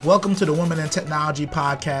Welcome to the Women in Technology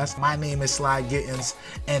podcast. My name is Sly Gittins,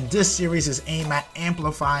 and this series is aimed at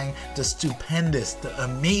amplifying the stupendous, the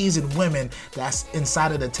amazing women that's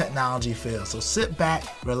inside of the technology field. So sit back,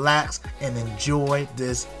 relax, and enjoy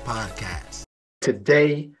this podcast.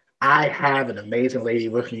 Today, I have an amazing lady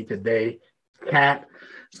with me today, Kat.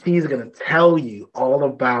 She's going to tell you all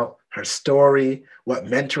about her story, what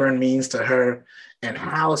mentoring means to her, and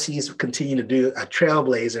how she's continued to do a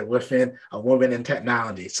trailblazer within a woman in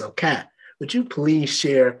technology. So, Kat, would you please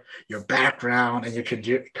share your background and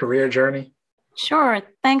your career journey? Sure.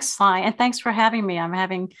 Thanks, Sly, and thanks for having me. I'm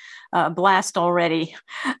having a blast already.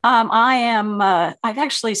 I've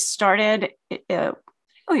actually started,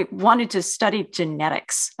 really wanted to study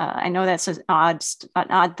genetics. I know that's an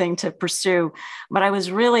odd thing to pursue, but I was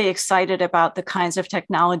really excited about the kinds of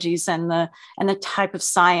technologies and the type of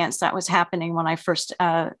science that was happening when I first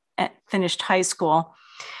finished high school.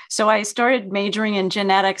 So I started majoring in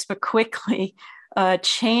genetics, but quickly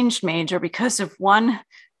changed major because of one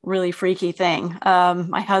really freaky thing.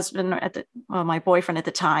 My husband, my boyfriend at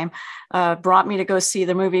the time, brought me to go see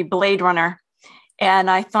the movie Blade Runner, and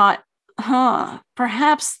I thought,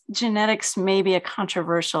 perhaps genetics may be a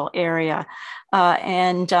controversial area.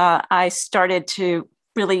 And I started to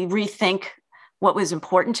really rethink what was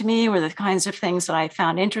important to me, were the kinds of things that I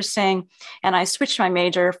found interesting. And I switched my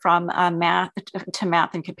major from math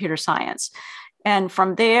and computer science. And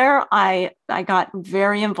from there, I got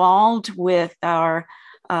very involved with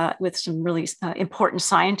some really important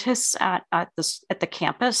scientists at the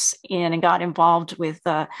campus, and got involved with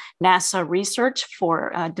NASA research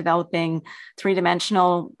for developing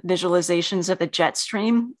three-dimensional visualizations of the jet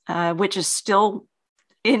stream, which is still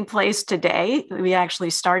in place today. We actually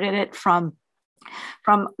started it from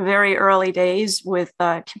very early days with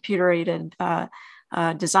computer-aided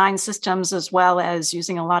design systems, as well as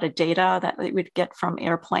using a lot of data that we would get from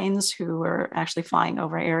airplanes who were actually flying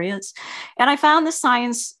over areas. And I found the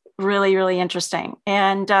science really, really interesting.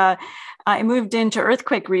 And I moved into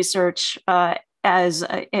earthquake research as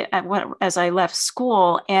I left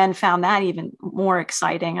school, and found that even more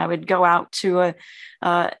exciting. I would go out to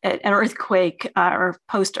an earthquake or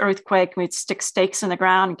post-earthquake. We'd stick stakes in the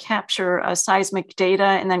ground and capture seismic data,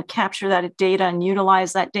 and then capture that data and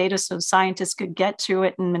utilize that data so scientists could get to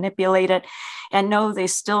it and manipulate it. And no, they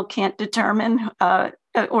still can't determine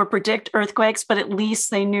or predict earthquakes, but at least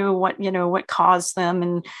they knew what caused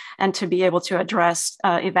them, and to be able to address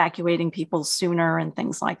evacuating people sooner and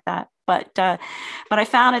things like that. But I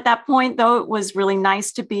found at that point, though, it was really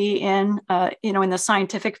nice to be in the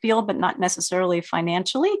scientific field, but not necessarily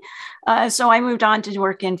financially. So I moved on to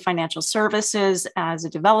work in financial services as a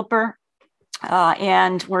developer,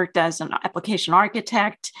 and worked as an application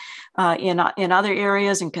architect in other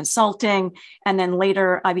areas, in consulting. And then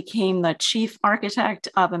later I became the chief architect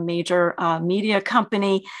of a major media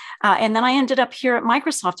company. And then I ended up here at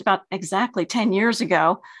Microsoft about exactly 10 years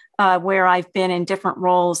ago, where I've been in different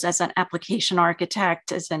roles as an application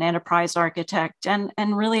architect, as an enterprise architect, and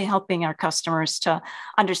really helping our customers to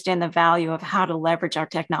understand the value of how to leverage our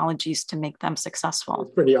technologies to make them successful.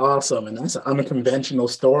 That's pretty awesome. And that's an unconventional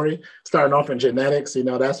story. Starting off in genetics,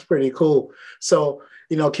 that's pretty cool. So,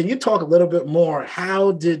 can you talk a little bit more?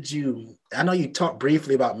 How did you, I know you talked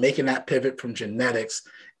briefly about making that pivot from genetics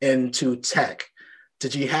into tech.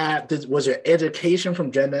 Was your education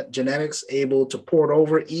from genetics able to port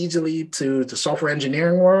over easily to the software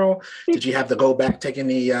engineering world? Did you have to go back taking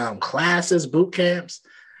the classes, boot camps?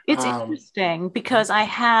 It's interesting because I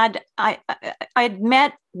had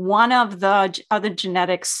met one of the other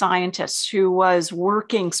genetics scientists who was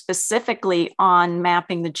working specifically on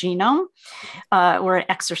mapping the genome, or an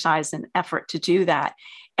exercise and effort to do that.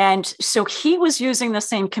 And so he was using the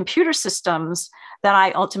same computer systems that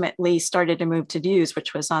I ultimately started to move to use,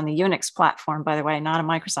 which was on the Unix platform, by the way, not a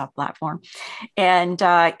Microsoft platform. And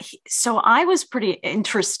so I was pretty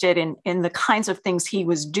interested in the kinds of things he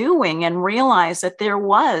was doing, and realized that there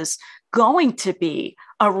was going to be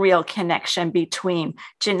a real connection between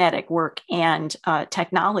genetic work and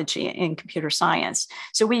technology in computer science.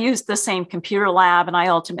 So we used the same computer lab, and I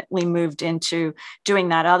ultimately moved into doing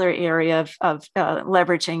that other area of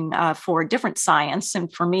leveraging for different science.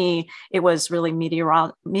 And for me, it was really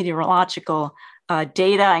meteorological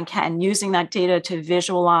data, and using that data to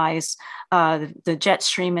visualize the jet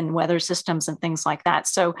stream and weather systems and things like that.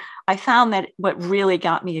 So I found that what really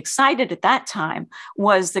got me excited at that time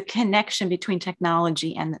was the connection between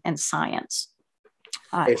technology and science.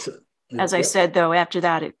 As I said, though, after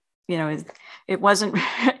that, it wasn't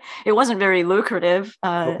it wasn't very lucrative.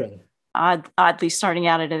 Oddly, starting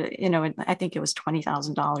out at I think it was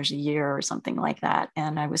 $20,000 a year or something like that,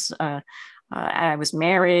 and I was I was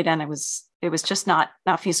married, and it was just not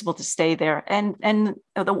feasible to stay there. And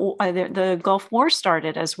the Gulf War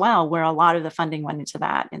started as well, where a lot of the funding went into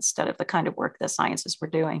that instead of the kind of work the sciences were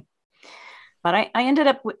doing. But I ended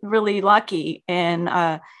up really lucky in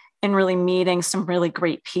really meeting some really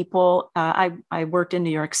great people. I worked in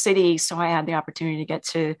New York City, so I had the opportunity to get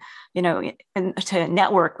to, to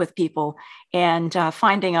network with people and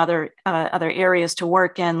finding other areas to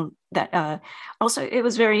work in. That also, it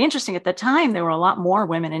was very interesting at the time. There were a lot more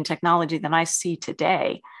women in technology than I see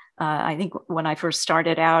today. I think when I first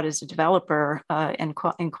started out as a developer in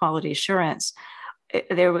quality assurance,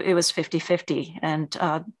 it was 50-50. And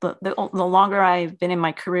the longer I've been in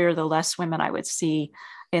my career, the less women I would see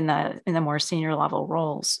in the more senior level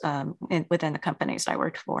roles within the companies I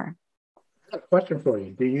worked for. I have a question for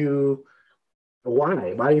you.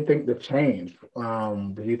 Why do you think the change?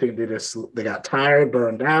 Do you think they got tired,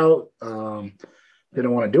 burned out, they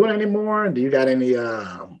don't want to do it anymore? Do you got any,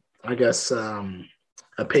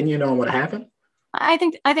 opinion on what happened? I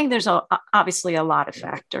think there's obviously a lot of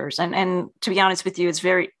factors, and to be honest with you,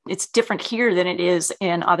 it's different here than it is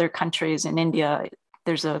in other countries. In India,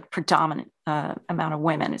 there's a predominant amount of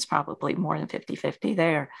women. It's probably more than 50-50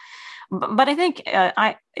 there. But I think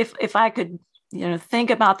if I could, think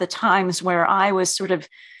about the times where I was sort of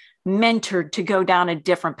mentored to go down a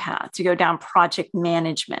different path, to go down project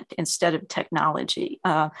management instead of technology,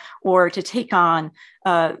 or to take on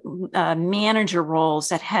manager roles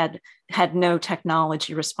that had no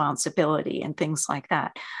technology responsibility and things like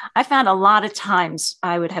that. I found a lot of times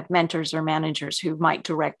I would have mentors or managers who might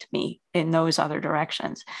direct me in those other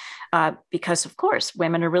directions, because of course,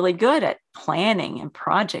 women are really good at planning and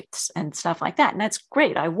projects and stuff like that. And that's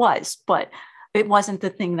great. I was, but it wasn't the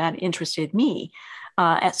thing that interested me.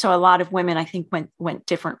 So a lot of women, I think, went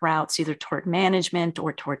different routes, either toward management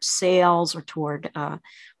or toward sales or toward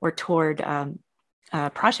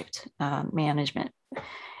project management.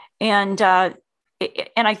 And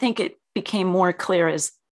I think it became more clear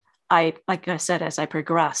as I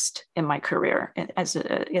progressed in my career,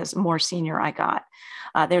 as more senior I got.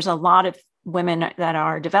 There's a lot of women that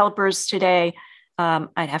are developers today.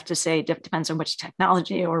 I'd have to say, it depends on which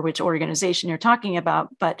technology or which organization you're talking about,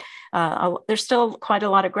 but there's still quite a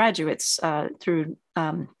lot of graduates through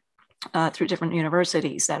different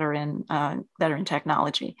universities that are in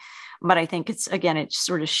technology. But I think it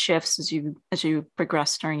sort of shifts as you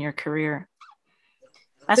progress during your career.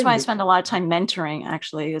 That's why I spend a lot of time mentoring,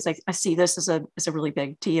 actually, is I see this as a really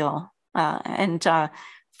big deal. And to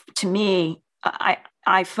me,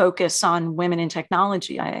 I focus on women in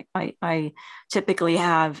technology. I typically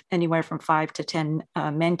have anywhere from 5 to 10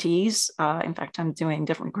 mentees. In fact, I'm doing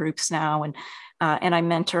different groups now, and I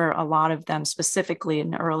mentor a lot of them specifically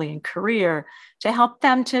early in career to help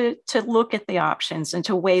them to look at the options and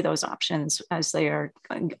to weigh those options as they are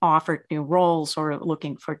offered new roles or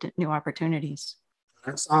looking for new opportunities.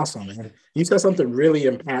 That's awesome, man. You said something really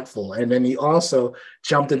impactful, and then you also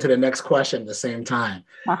jumped into the next question at the same time.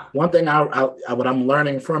 One thing what I'm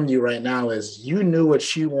learning from you right now is you knew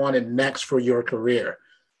what you wanted next for your career.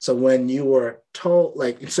 So when you were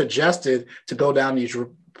suggested to go down these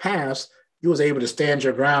paths, you was able to stand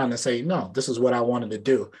your ground and say, no, this is what I wanted to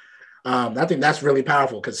do. I think that's really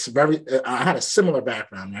powerful because I had a similar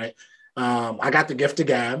background, right? I got the gift of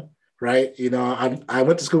gab. Right. I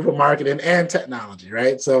went to school for marketing and technology.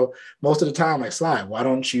 Right. So most of the time, Sly, why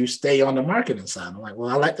don't you stay on the marketing side? I'm like, well,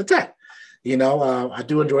 I like the tech. I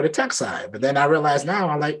do enjoy the tech side. But then I realize now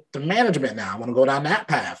I like the management now. I want to go down that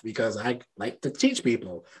path because I like to teach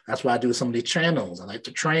people. That's why I do some of these channels. I like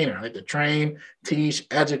to train, teach,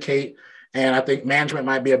 educate. And I think management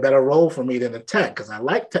might be a better role for me than the tech because I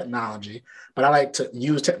like technology, but I like to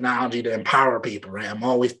use technology to empower people, right? I'm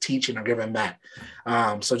always teaching or giving back.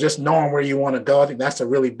 So just knowing where you want to go, I think that's a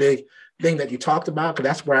really big thing that you talked about, because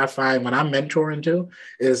that's where I find when I'm mentoring too,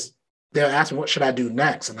 is they'll ask me, what should I do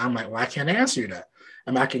next? And I'm like, well, I can't answer you that.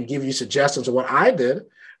 I can give you suggestions of what I did,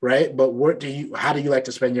 right? But how do you like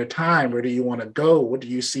to spend your time? Where do you want to go? What do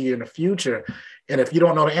you see in the future? And if you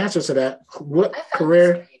don't know the answers to that, what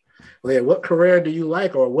career do you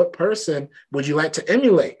like, or what person would you like to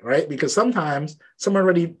emulate, right? Because sometimes someone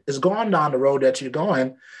already is gone down the road that you're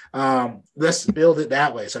going. Let's build it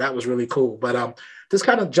that way. So that was really cool. But this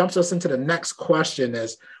kind of jumps us into the next question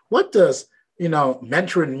is, what does,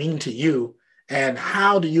 mentoring mean to you, and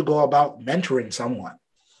how do you go about mentoring someone?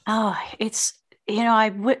 Oh, it's, in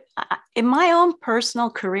my own personal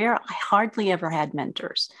career, I hardly ever had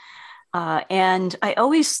mentors. And I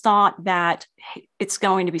always thought that it's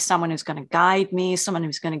going to be someone who's going to guide me, someone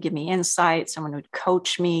who's going to give me insight, someone who would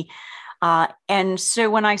coach me. And so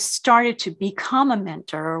when I started to become a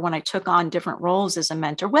mentor, or when I took on different roles as a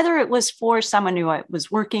mentor, whether it was for someone who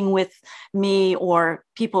was working with me or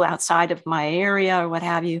people outside of my area or what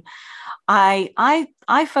have you, I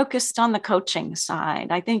focused on the coaching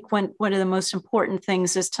side. I think one of the most important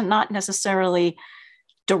things is to not necessarily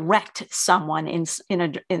direct someone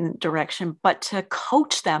in direction, but to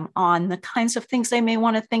coach them on the kinds of things they may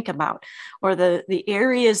want to think about, or the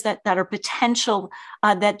areas that are potential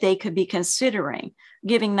that they could be considering,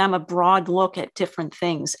 giving them a broad look at different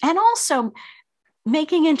things, and also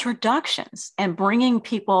making introductions and bringing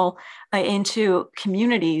people into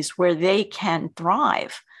communities where they can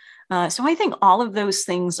thrive. So I think all of those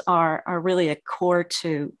things are really a core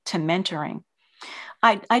to mentoring.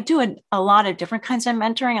 I do a lot of different kinds of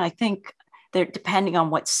mentoring. And I think they're depending on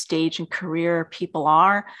what stage and career people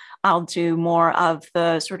are. I'll do more of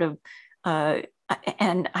the sort of,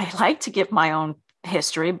 and I like to give my own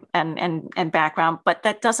history and background, but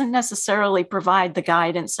that doesn't necessarily provide the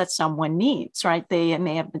guidance that someone needs, right? They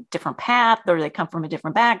may have a different path or they come from a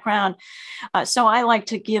different background. So I like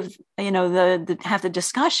to give, have the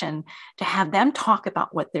discussion to have them talk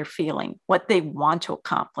about what they're feeling, what they want to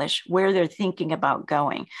accomplish, where they're thinking about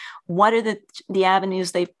going, what are the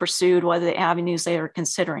avenues they've pursued, what are the avenues they are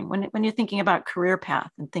considering when you're thinking about career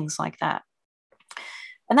path and things like that.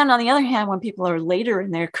 And then on the other hand, when people are later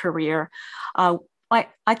in their career,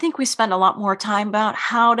 I think we spend a lot more time about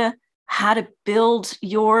how to build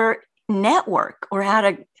your network or how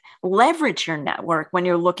to leverage your network when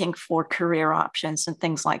you're looking for career options and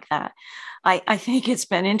things like that. I think it's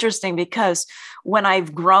been interesting because when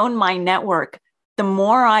I've grown my network, the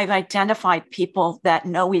more I've identified people that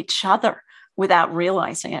know each other without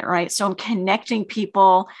realizing it, right? So I'm connecting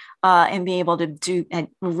people and being able to do and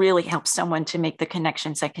really help someone to make the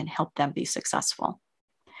connections that can help them be successful.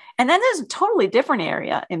 And then there's a totally different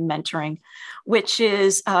area in mentoring, which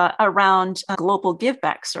is around Global Give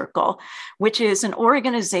Back Circle, which is an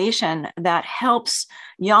organization that helps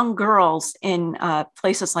young girls in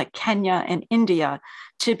places like Kenya and India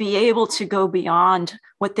to be able to go beyond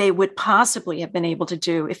what they would possibly have been able to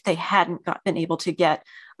do if they hadn't been able to get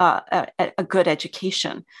a good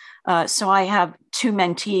education. So I have two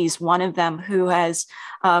mentees, one of them who I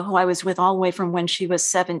was with all the way from when she was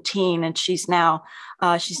 17, and she's now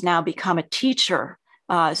become a teacher,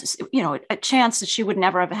 a chance that she would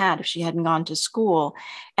never have had if she hadn't gone to school.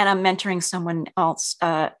 And I'm mentoring someone else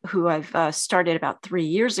who I've started about 3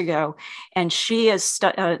 years ago, and she has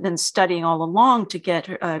been studying all along to get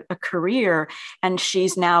a career, and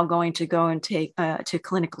she's now going to go and take to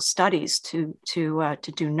clinical studies to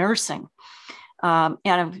do nursing.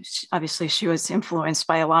 And obviously she was influenced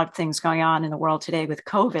by a lot of things going on in the world today with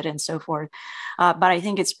COVID and so forth. But I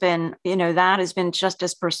think it's been, that has been just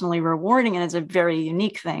as personally rewarding, and it's a very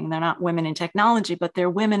unique thing. They're not women in technology, but they're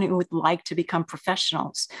women who would like to become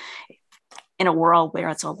professionals in a world where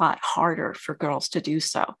it's a lot harder for girls to do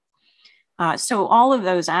so. So all of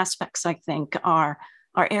those aspects, I think, are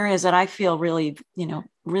areas that I feel really,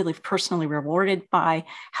 really personally rewarded by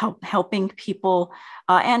helping people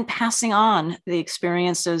and passing on the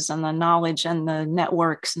experiences and the knowledge and the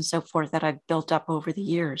networks and so forth that I've built up over the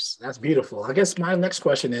years. That's beautiful. I guess my next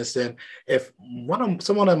question is then, if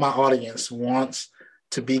someone in my audience wants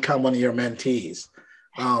to become one of your mentees,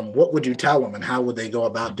 what would you tell them and how would they go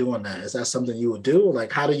about doing that? Is that something you would do?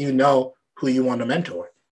 Like, how do you know who you want to mentor?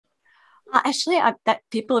 Actually,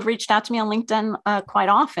 people have reached out to me on LinkedIn quite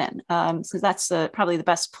often, so that's probably the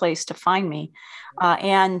best place to find me.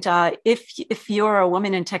 And if you're a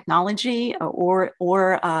woman in technology, or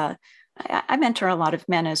I mentor a lot of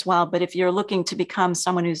men as well, but if you're looking to become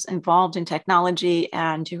someone who's involved in technology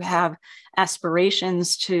and you have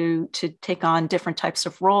aspirations to take on different types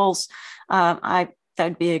of roles, that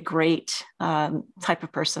would be a great type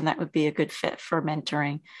of person that would be a good fit for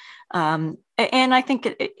mentoring. And I think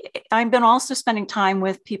I've been also spending time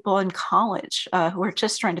with people in college who are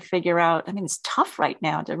just trying to figure out, it's tough right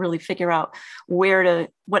now to really figure out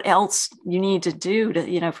what else you need to do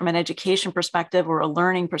to, from an education perspective or a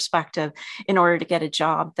learning perspective in order to get a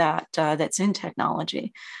job that's in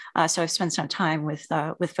technology. So I've spent some time with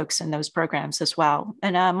folks in those programs as well.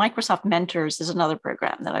 And Microsoft Mentors is another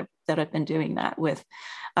program that I've been doing that with,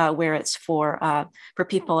 where it's for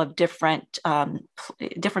people of different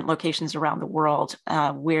locations around the world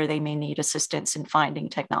where they may need assistance in finding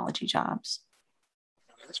technology jobs.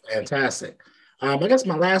 That's fantastic. I guess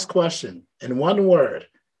my last question, in one word,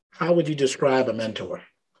 how would you describe a mentor?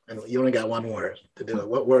 And you only got one word to do it.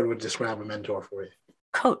 What word would describe a mentor for you?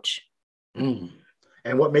 Coach.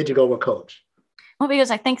 And what made you go with coach? Well,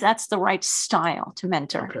 because I think that's the right style to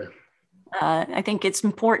mentor. Okay. I think it's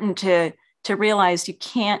important to realize you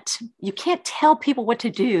can't tell people what to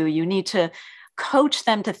do. You need to coach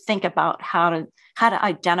them to think about how to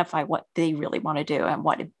identify what they really want to do and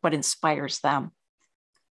what inspires them.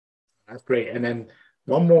 That's great. And then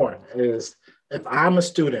one more is, if I'm a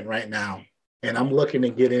student right now and I'm looking to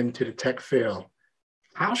get into the tech field,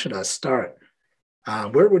 how should I start?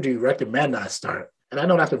 Where would you recommend I start? And I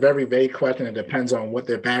know that's a very vague question. It depends on what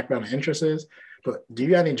their background and interest is. But do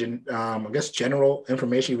you have any, I guess, general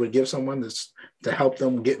information you would give someone to help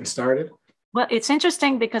them getting started? Well, it's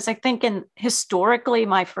interesting because I think historically,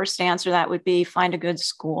 my first answer to that would be find a good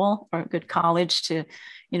school or a good college to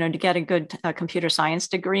get a good computer science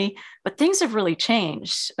degree. But things have really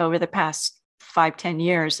changed over the past 5-10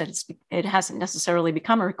 years, that it hasn't necessarily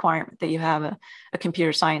become a requirement that you have a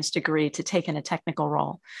computer science degree to take in a technical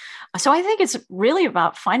role. So I think it's really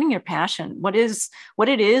about finding your passion, what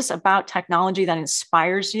it is about technology that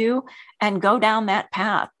inspires you, and go down that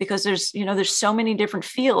path, because there's so many different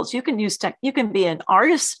fields. You can you can be an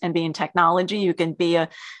artist and be in technology. You can be a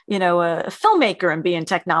filmmaker and be in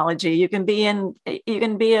technology. You can be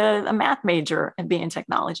a math major and be in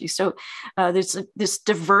technology. So there's this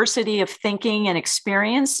diversity of thinking and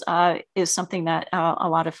experience is something that a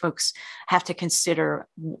lot of folks have to consider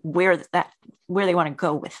where they want to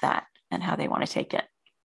go with that and how they want to take it.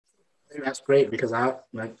 I think that's great, because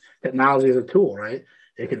technology is a tool, right?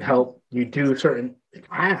 It can help you do certain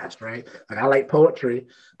tasks, right? Like, I like poetry,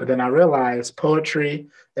 but then I realized poetry,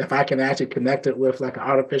 if I can actually connect it with like an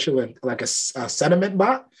artificial and like a sentiment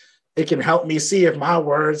bot, it can help me see if my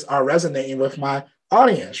words are resonating with my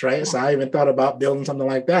audience, right? So I even thought about building something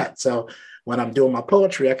like that. So when I'm doing my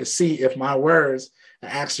poetry, I can see if my words are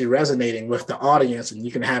actually resonating with the audience, and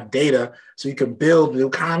you can have data so you can build new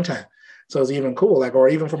content. So it's even cool, like, or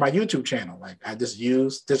even for my YouTube channel, like, I just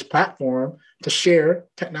use this platform to share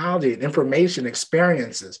technology and information,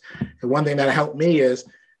 experiences. And one thing that helped me is,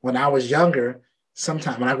 when I was younger,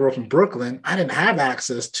 sometime when I grew up in Brooklyn, I didn't have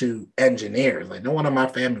access to engineers. Like, no one in my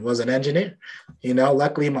family was an engineer.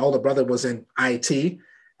 Luckily my older brother was in IT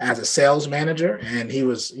as a sales manager, and he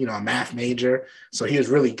was, a math major. So he was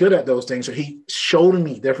really good at those things. So he showed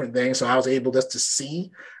me different things. So I was able just to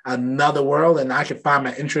see another world, and I could find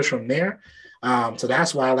my interest from there. So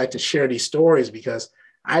that's why I like to share these stories, because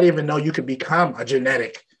I didn't even know you could become a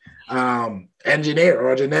genetic engineer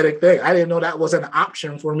or a genetic thing. I didn't know that was an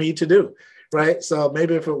option for me to do. Right. So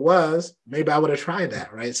maybe if it was, maybe I would have tried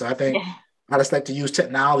that. Right. So I think I just like to use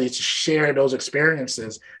technology to share those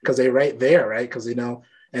experiences, because they're right there. Right. Because,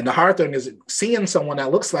 and the hard thing is seeing someone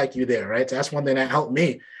that looks like you there, right? So that's one thing that helped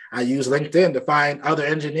me. I use LinkedIn to find other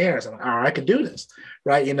engineers. I'm like, oh, I could do this,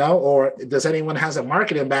 right? Or does anyone has a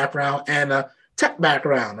marketing background and a tech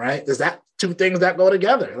background, right? Is that two things that go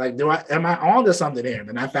together? Like, am I on to something here?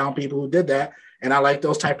 And I found people who did that, and I like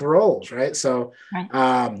those type of roles, right? So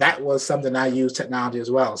that was something I use technology as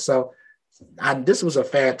well. So this was a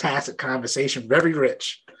fantastic conversation, very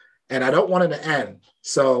rich, and I don't want it to end.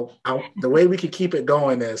 So the way we could keep it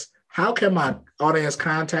going is, how can my audience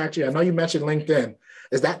contact you? I know you mentioned LinkedIn.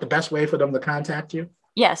 Is that the best way for them to contact you?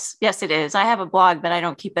 Yes, it is. I have a blog, but I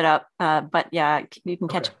don't keep it up. But yeah, you can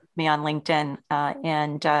catch me on LinkedIn,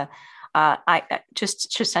 and I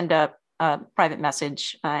just send a private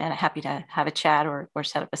message, and I'm happy to have a chat or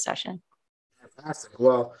set up a session. Fantastic.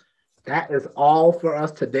 Well, that is all for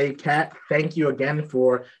us today, Kat. Thank you again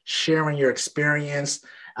for sharing your experience.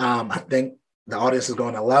 I think the audience is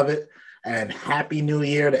going to love it. And Happy New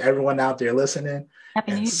Year to everyone out there listening.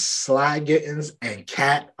 Happy New Year. Sly Gittens and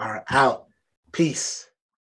Kat are out. Peace.